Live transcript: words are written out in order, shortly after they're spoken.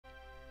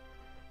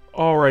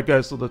Alright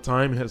guys, so the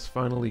time has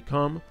finally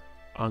come.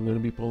 I'm going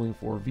to be pulling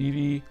for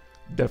Vivi,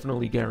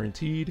 definitely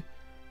guaranteed.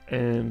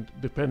 And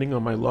depending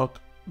on my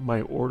luck, my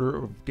order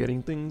of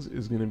getting things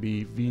is going to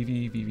be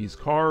Vivi, Vivi's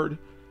card,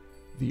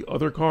 the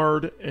other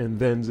card, and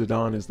then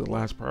Zidane is the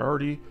last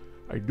priority.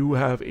 I do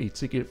have a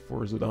ticket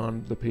for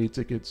Zidane, the paid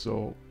ticket,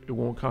 so it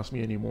won't cost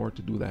me any more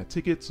to do that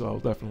ticket, so I'll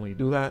definitely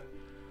do that.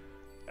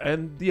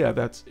 And yeah,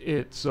 that's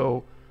it.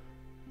 So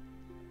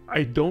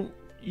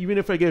even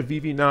if I get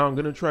Vivi now, I'm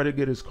going to try to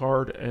get his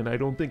card, and I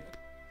don't think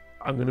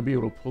I'm going to be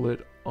able to pull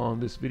it on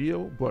this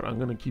video, but I'm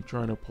going to keep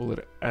trying to pull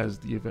it as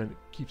the event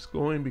keeps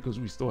going because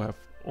we still have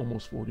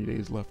almost 40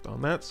 days left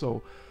on that,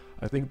 so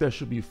I think that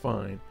should be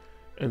fine.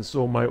 And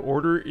so my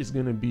order is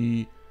going to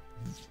be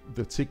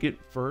the ticket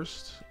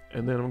first,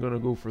 and then I'm going to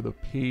go for the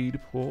paid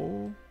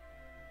pull.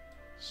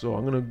 So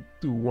I'm going to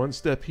do one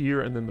step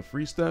here and then the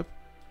free step,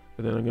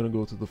 and then I'm going to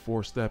go to the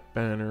 4-step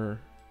banner.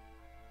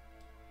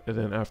 And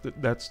then after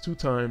that's 2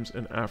 times,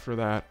 and after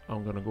that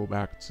I'm gonna go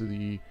back to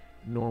the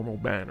normal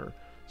banner.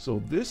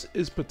 So this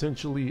is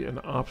potentially an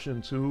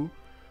option too.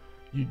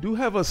 You do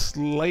have a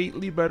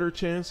slightly better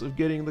chance of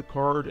getting the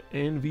card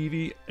and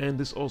Vivi, and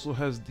this also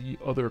has the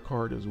other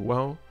card as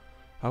well.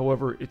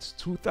 However, it's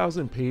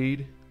 2,000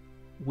 paid,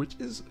 which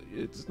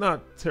it's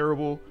not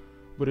terrible,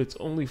 but it's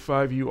only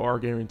 5 UR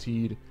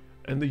guaranteed,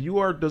 and the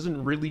UR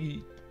doesn't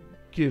really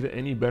give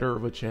any better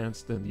of a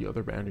chance than the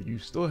other banner. You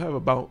still have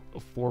about a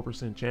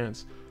 4%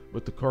 chance,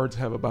 but the cards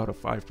have about a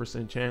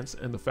 5% chance,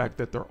 and the fact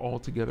that they're all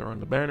together on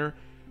the banner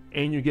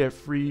and you get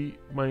free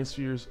mind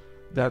spheres,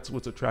 that's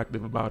what's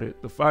attractive about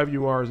it. The 5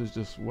 URs is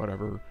just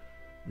whatever,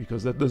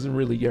 because that doesn't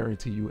really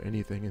guarantee you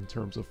anything in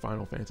terms of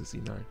Final Fantasy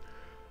IX.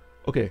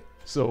 Okay,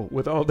 so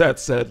with all that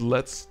said,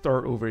 let's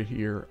start over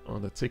here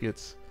on the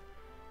tickets.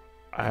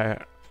 I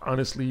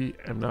honestly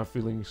am not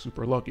feeling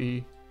super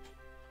lucky.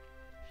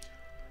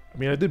 I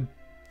mean, I did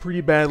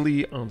pretty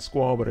badly on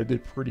Squall, but I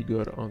did pretty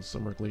good on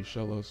Summer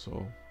Glaciella,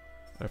 so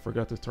I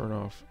forgot to turn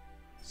off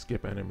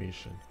skip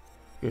animation.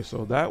 Okay,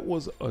 so that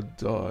was a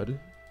dud.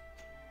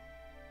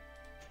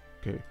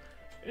 Okay,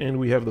 and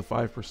we have the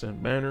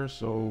 5% banner,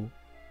 so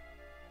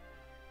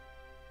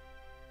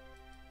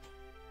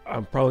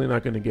I'm probably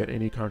not going to get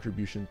any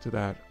contribution to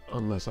that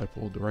unless I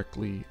pull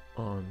directly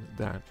on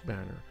that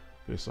banner.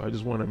 Okay, so I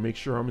just want to make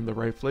sure I'm in the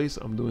right place.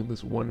 I'm doing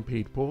this one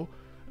paid pull,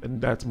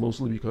 and that's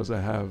mostly because I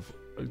have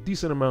a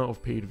decent amount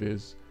of paid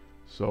viz,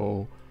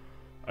 so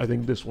I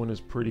think this one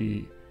is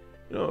pretty,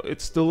 you know,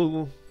 it's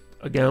still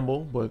a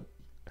gamble, but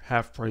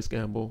half price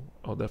gamble.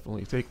 I'll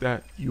definitely take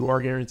that. You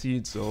are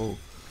guaranteed, so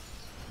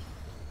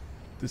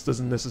this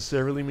doesn't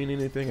necessarily mean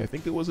anything. I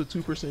think it was a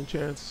 2%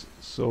 chance,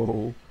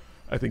 so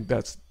I think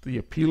that's the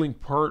appealing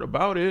part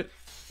about it.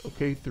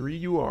 Okay,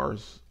 3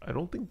 URs. I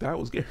don't think that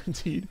was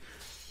guaranteed.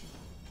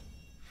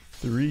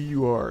 3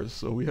 URs,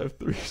 so we have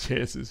 3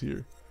 chances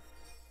here.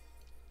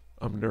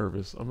 I'm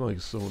nervous. I'm like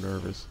so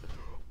nervous.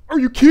 Are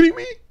you kidding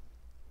me?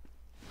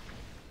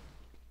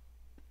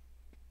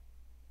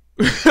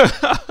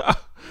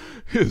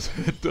 His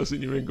head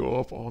doesn't even go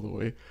up all the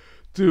way.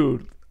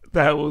 Dude,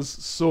 that was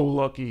so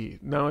lucky.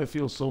 Now I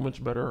feel so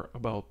much better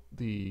about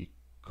the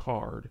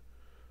card.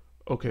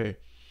 Okay.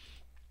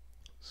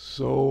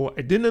 So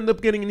I didn't end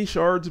up getting any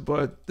shards,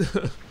 but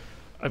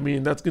I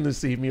mean, that's going to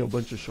save me a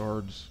bunch of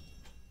shards.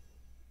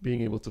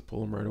 Being able to pull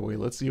them right away.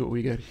 Let's see what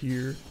we get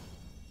here.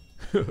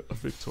 A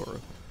Victoria.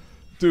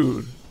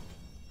 Dude.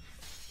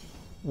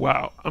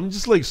 Wow. I'm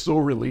just like so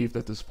relieved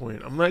at this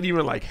point. I'm not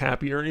even like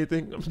happy or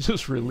anything. I'm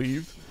just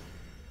relieved.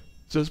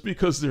 Just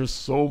because there's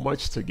so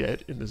much to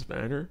get in this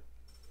banner.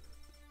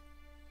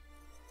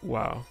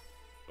 Wow.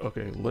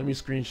 Okay, let me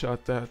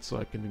screenshot that so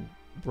I can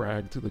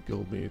brag to the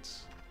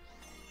guildmates.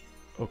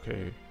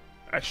 Okay.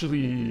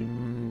 Actually,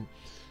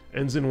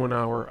 ends in 1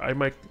 hour.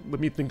 Let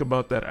me think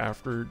about that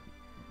after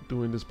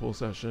doing this pull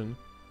session,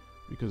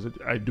 because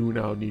I do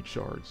now need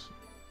shards.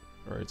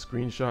 Alright,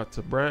 screenshot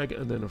to brag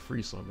and then a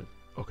free summon.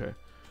 Okay.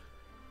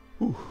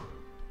 Whew.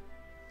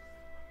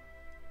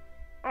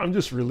 I'm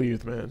just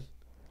relieved, man.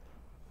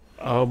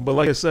 But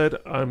like I said,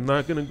 I'm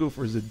not going to go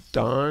for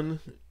Zidane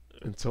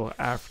until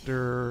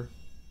after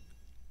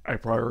I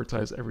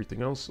prioritize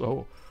everything else.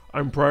 So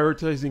I'm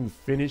prioritizing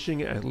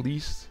finishing at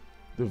least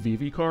the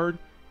Vivi card.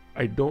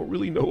 I don't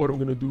really know what I'm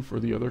going to do for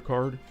the other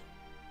card.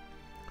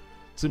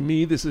 To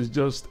me, this is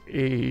just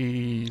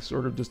a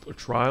sort of just a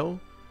trial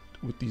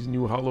with these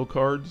new holo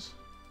cards,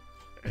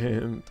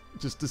 and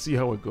just to see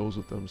how it goes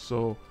with them.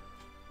 So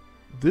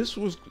this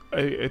was,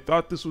 I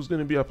thought this was going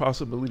to be a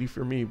possibility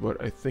for me,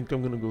 but I think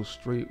I'm going to go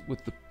straight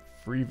with the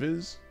free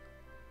viz.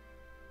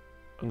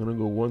 I'm going to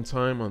go 1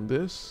 time on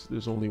this.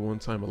 There's only 1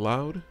 time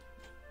allowed,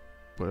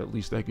 but at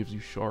least that gives you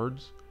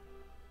shards.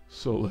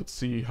 So let's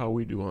see how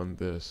we do on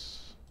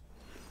this.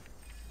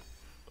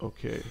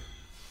 Okay.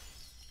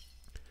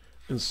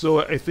 And so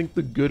I think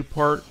the good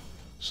part,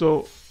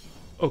 so,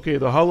 okay,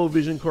 the Holo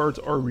Vision cards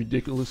are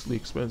ridiculously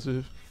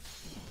expensive,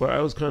 but I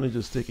was kind of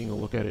just taking a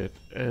look at it.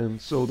 And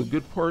so the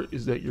good part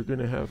is that you're going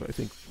to have, I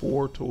think,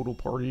 4 total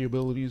party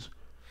abilities.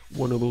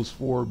 One of those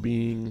 4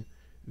 being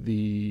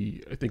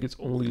I think it's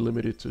only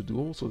limited to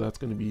dual, so that's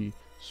going to be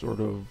sort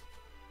of,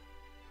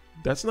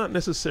 that's not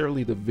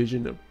necessarily the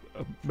vision of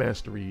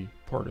mastery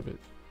part of it.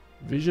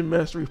 Vision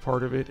mastery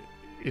part of it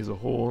is a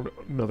whole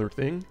another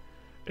thing,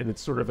 and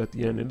it's sort of at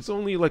the end, and it's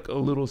only like a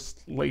little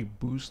slight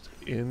boost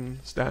in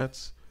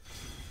stats,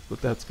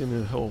 but that's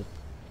gonna help.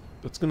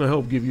 That's gonna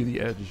help give you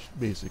the edge,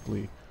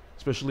 basically,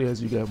 especially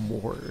as you get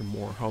more and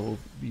more hollow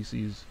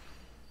VCs.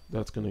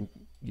 That's gonna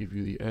give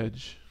you the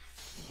edge.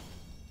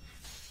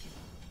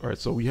 All right,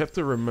 so we have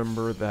to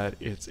remember that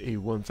it's a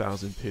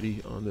 1000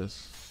 pity on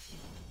this.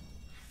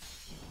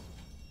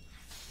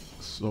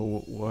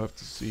 So we'll have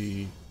to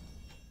see.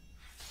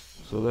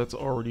 So that's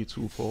already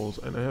 2 pulls,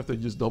 and I have to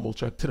just double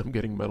check that I'm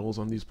getting medals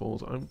on these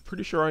pulls. I'm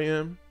pretty sure I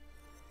am.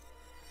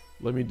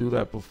 Let me do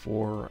that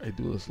before I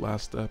do this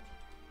last step.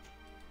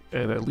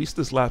 And at least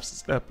this last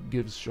step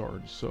gives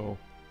shards, so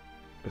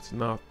it's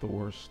not the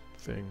worst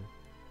thing.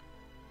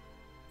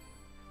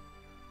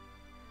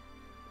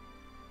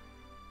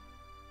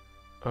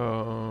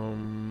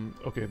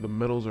 Okay, the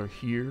medals are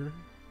here.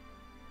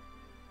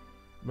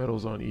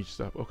 Medals on each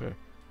step, okay.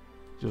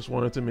 Just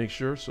wanted to make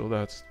sure, so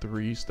that's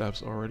 3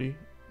 steps already.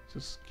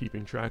 Just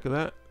keeping track of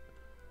that.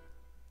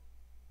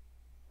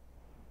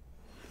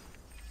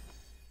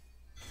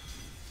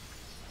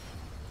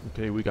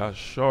 Okay, we got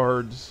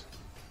shards,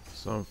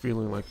 so I'm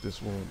feeling like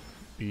this won't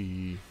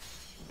be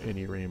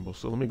any rainbow.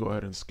 So let me go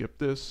ahead and skip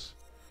this.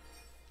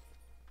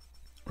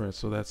 Alright,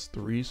 so that's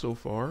 3 so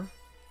far.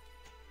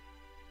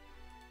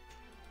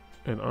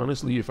 And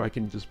honestly, if I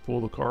can just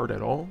pull the card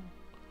at all,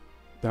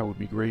 that would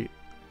be great.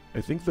 I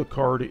think the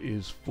card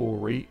is full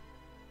rate.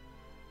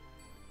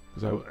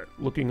 Because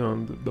looking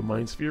on the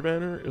Mind Sphere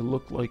banner, it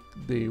looked like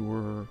they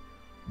were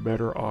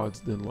better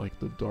odds than like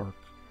the Dark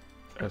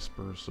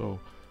Esper. So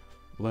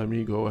let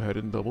me go ahead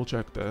and double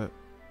check that.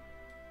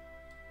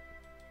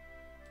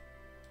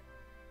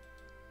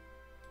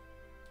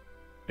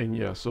 And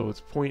yeah, so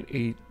it's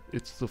 0.8,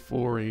 it's the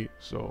full rate,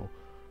 so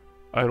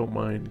I don't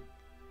mind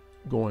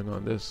going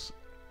on this.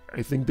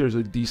 I think there's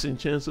a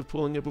decent chance of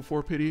pulling it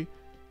before pity,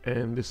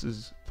 and this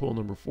is pull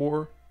number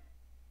 4.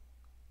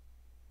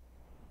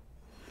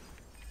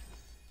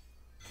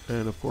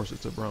 And of course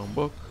it's a brown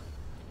book,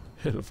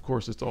 and of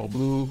course it's all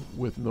blue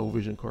with no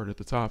vision card at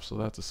the top, so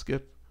that's a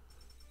skip.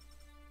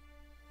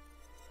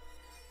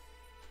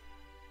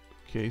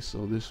 Okay,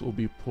 so this will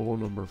be pull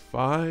number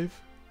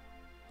 5.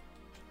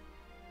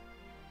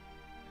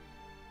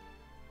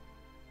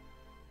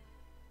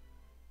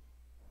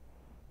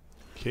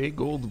 Okay,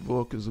 gold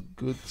book is a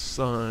good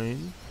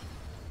sign.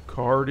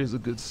 Card is a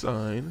good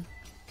sign.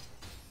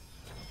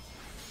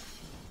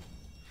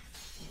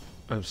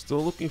 I'm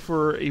still looking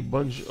for a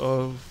bunch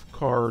of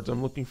cards.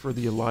 I'm looking for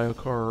the Elia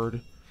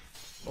card,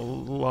 a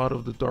lot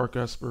of the Dark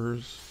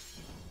Espers,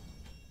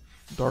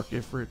 Dark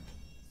Ifrit,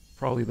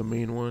 probably the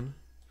main one.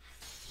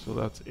 So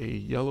that's a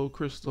yellow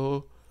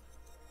crystal.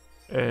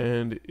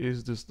 And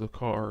is this the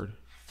card?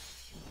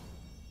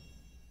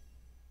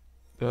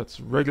 That's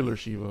regular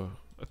Shiva.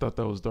 I thought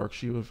that was Dark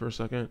Shiva for a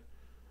second.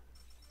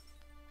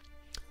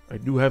 I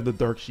do have the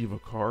Dark Shiva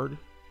card,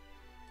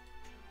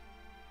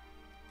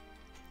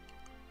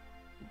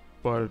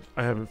 but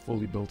I haven't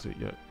fully built it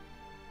yet.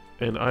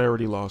 And I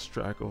already lost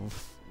track of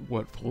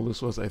what pull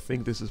this was. I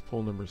think this is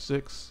pull number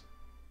 6.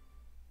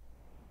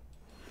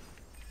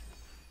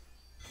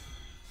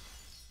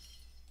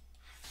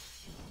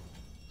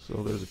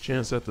 So there's a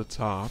chance at the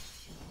top.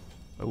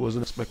 I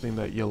wasn't expecting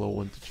that yellow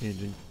one to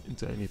change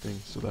into anything,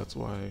 so that's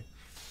why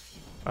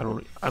I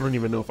don't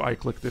even know if I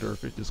clicked it or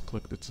if it just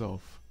clicked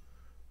itself.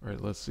 All right,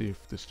 let's see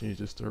if this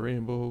changes to a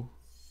rainbow.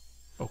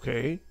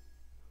 Okay.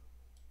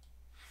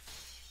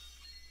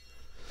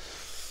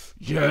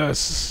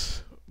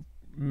 Yes.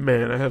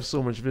 Man, I have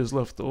so much Viz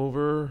left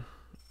over.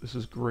 This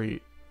is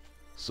great.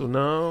 So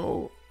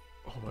now,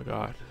 oh my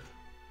God.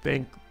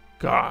 Thank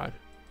God.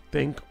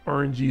 Thank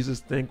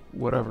RNGesus, thank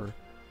whatever.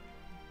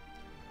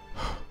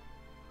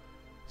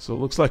 So it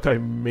looks like I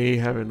may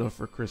have enough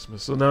for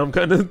Christmas. So now I'm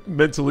kind of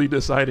mentally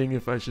deciding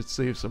if I should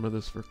save some of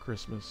this for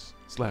Christmas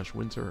 /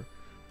 winter,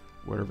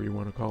 whatever you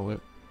want to call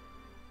it.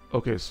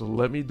 Okay, so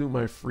let me do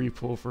my free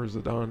pull for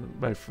Zidane.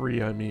 By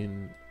free, I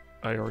mean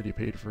I already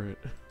paid for it.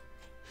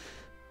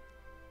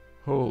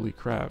 Holy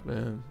crap,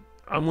 man.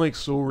 I'm like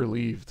so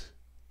relieved.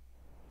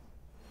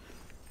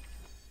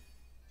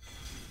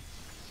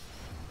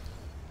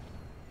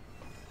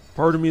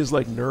 Part of me is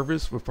like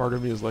nervous, but part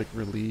of me is like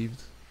relieved.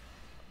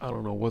 I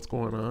don't know what's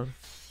going on.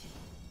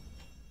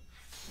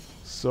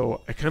 So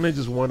I kind of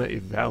just want to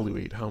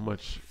evaluate how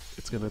much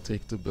it's going to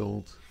take to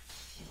build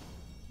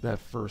that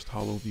first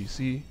hollow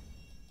VC.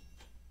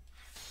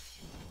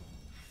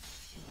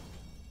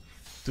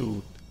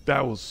 Dude,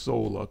 that was so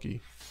lucky.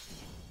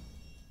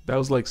 That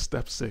was like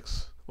step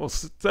 6. Well,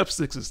 step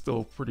 6 is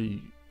still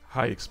pretty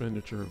high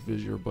expenditure of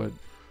Vizier, but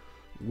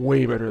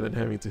way better than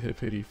having to hit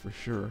pity for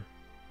sure.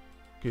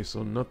 Okay,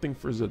 so nothing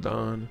for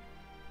Zidane.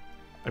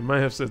 I might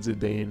have said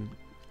Zidane.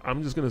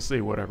 I'm just going to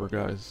say whatever,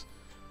 guys.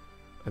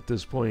 At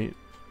this point,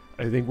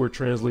 I think we're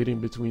translating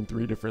between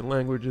 3 different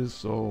languages,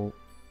 so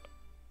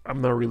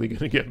I'm not really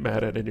gonna get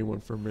mad at anyone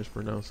for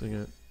mispronouncing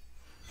it.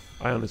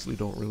 I honestly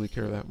don't really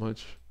care that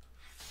much.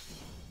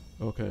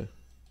 Okay.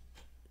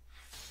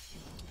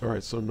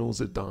 Alright, so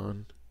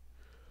Nozidon.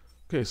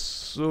 Okay,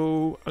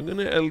 so I'm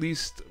gonna at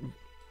least...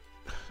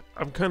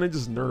 I'm kind of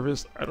just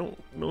nervous. I don't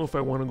know if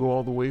I want to go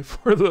all the way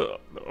for the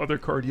other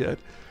card yet.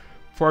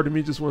 Part of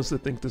me just wants to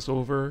think this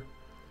over.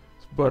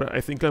 But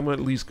I think I'm at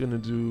least gonna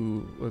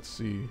do... Let's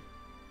see.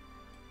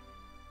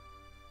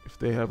 If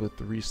they have a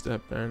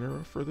 3-step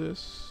banner for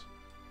this.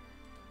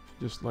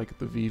 Just like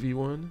the Vivi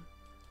one.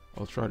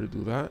 I'll try to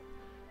do that.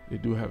 They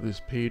do have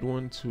this paid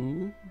one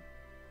too,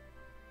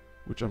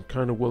 which I'm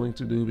kind of willing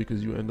to do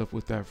because you end up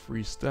with that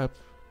free step.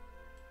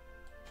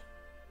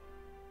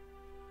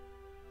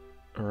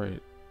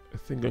 Alright, I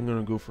think I'm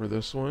gonna go for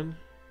this one.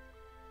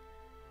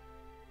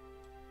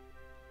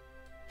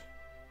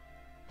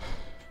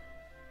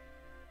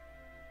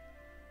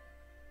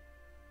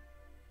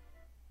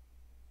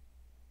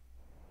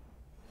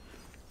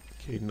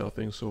 Okay,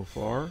 nothing so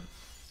far.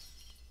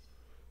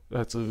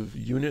 That's a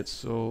unit,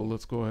 so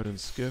let's go ahead and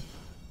skip.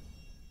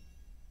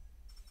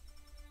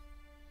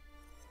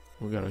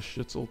 We got a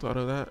Shitzolt out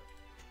of that.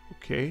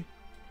 Okay.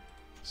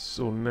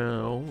 So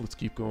now, let's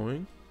keep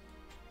going.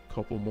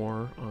 Couple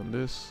more on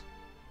this.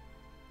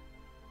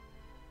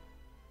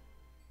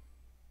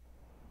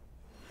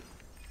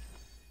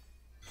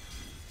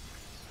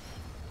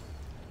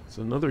 It's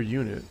another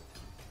unit.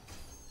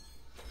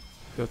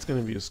 That's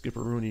gonna be a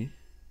Skipperoonie.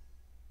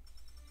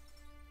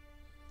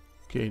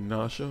 Okay,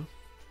 Nasha.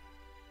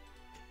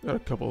 Got a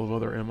couple of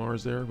other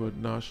MRs there, but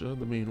Nasha,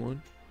 the main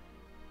one.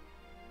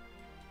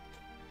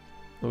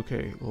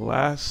 Okay,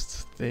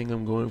 last thing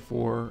I'm going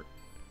for,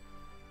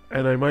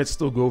 and I might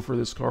still go for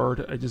this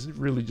card. I just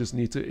really just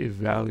need to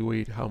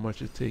evaluate how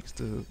much it takes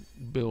to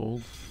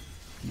build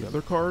the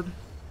other card,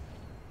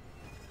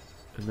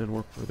 and then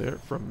work for there.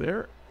 From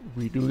there,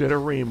 we do get a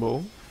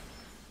rainbow.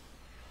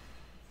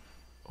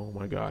 Oh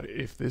my god,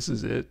 if this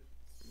is it.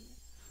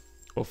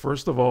 Well,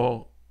 first of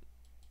all,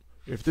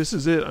 if this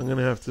is it, I'm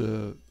gonna have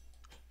to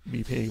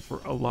be paying for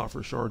a lot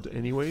for shards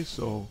anyway,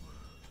 so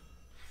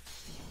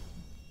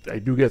I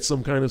do get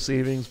some kind of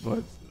savings,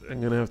 but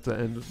I'm gonna have to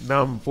end.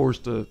 Now I'm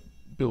forced to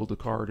build a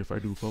card if I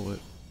do pull it.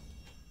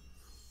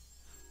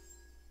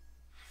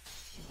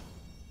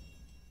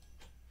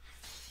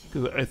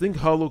 Because I think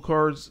holo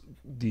cards,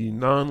 the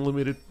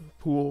non-limited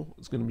pool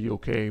is gonna be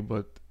okay,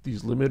 but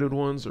these limited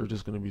ones are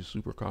just gonna be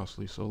super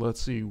costly. So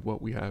let's see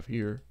what we have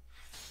here.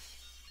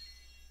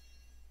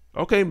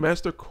 Okay,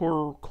 Master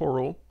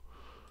Coral.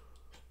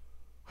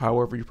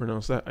 However you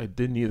pronounce that, I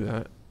did need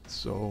that,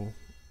 so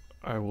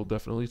I will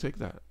definitely take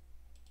that.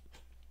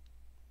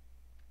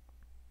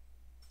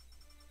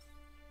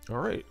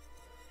 Alright.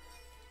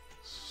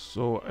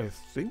 So I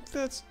think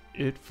that's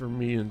it for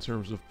me in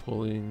terms of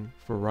pulling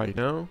for right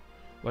now.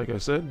 Like I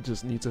said,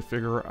 just need to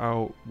figure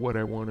out what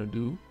I want to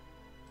do.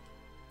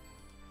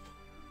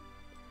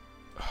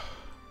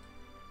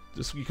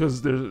 Just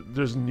because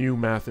there's new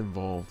math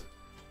involved.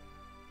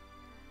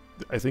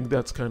 I think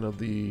that's kind of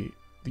the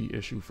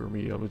issue for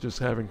me. I'm just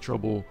having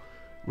trouble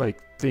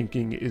like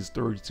thinking, is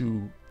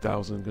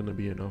 32,000 gonna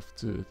be enough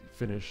to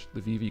finish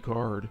the Vivi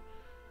card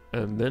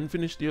and then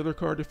finish the other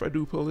card if I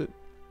do pull it?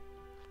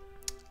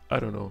 I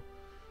don't know.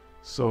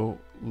 So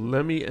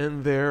let me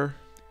end there,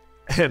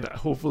 and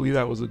hopefully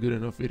that was a good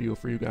enough video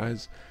for you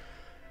guys.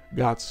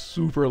 Got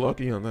super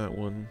lucky on that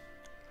one.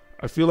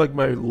 I feel like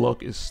my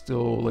luck is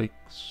still like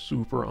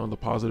super on the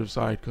positive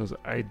side because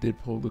I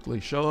did pull the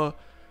Glaciella.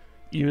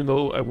 Even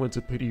though I went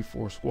to pity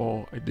for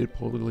Squall, I did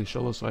pull the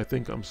Glaciella, so I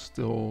think I'm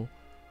still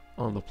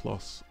on the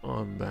plus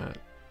on that.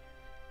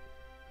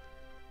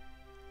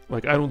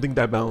 Like, I don't think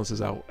that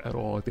balances out at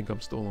all. I think I'm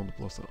still on the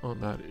plus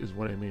on that, is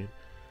what I mean.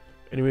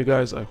 Anyway,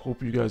 guys, I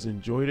hope you guys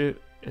enjoyed it,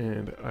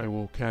 and I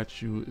will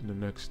catch you in the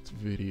next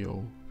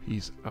video.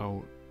 Peace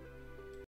out.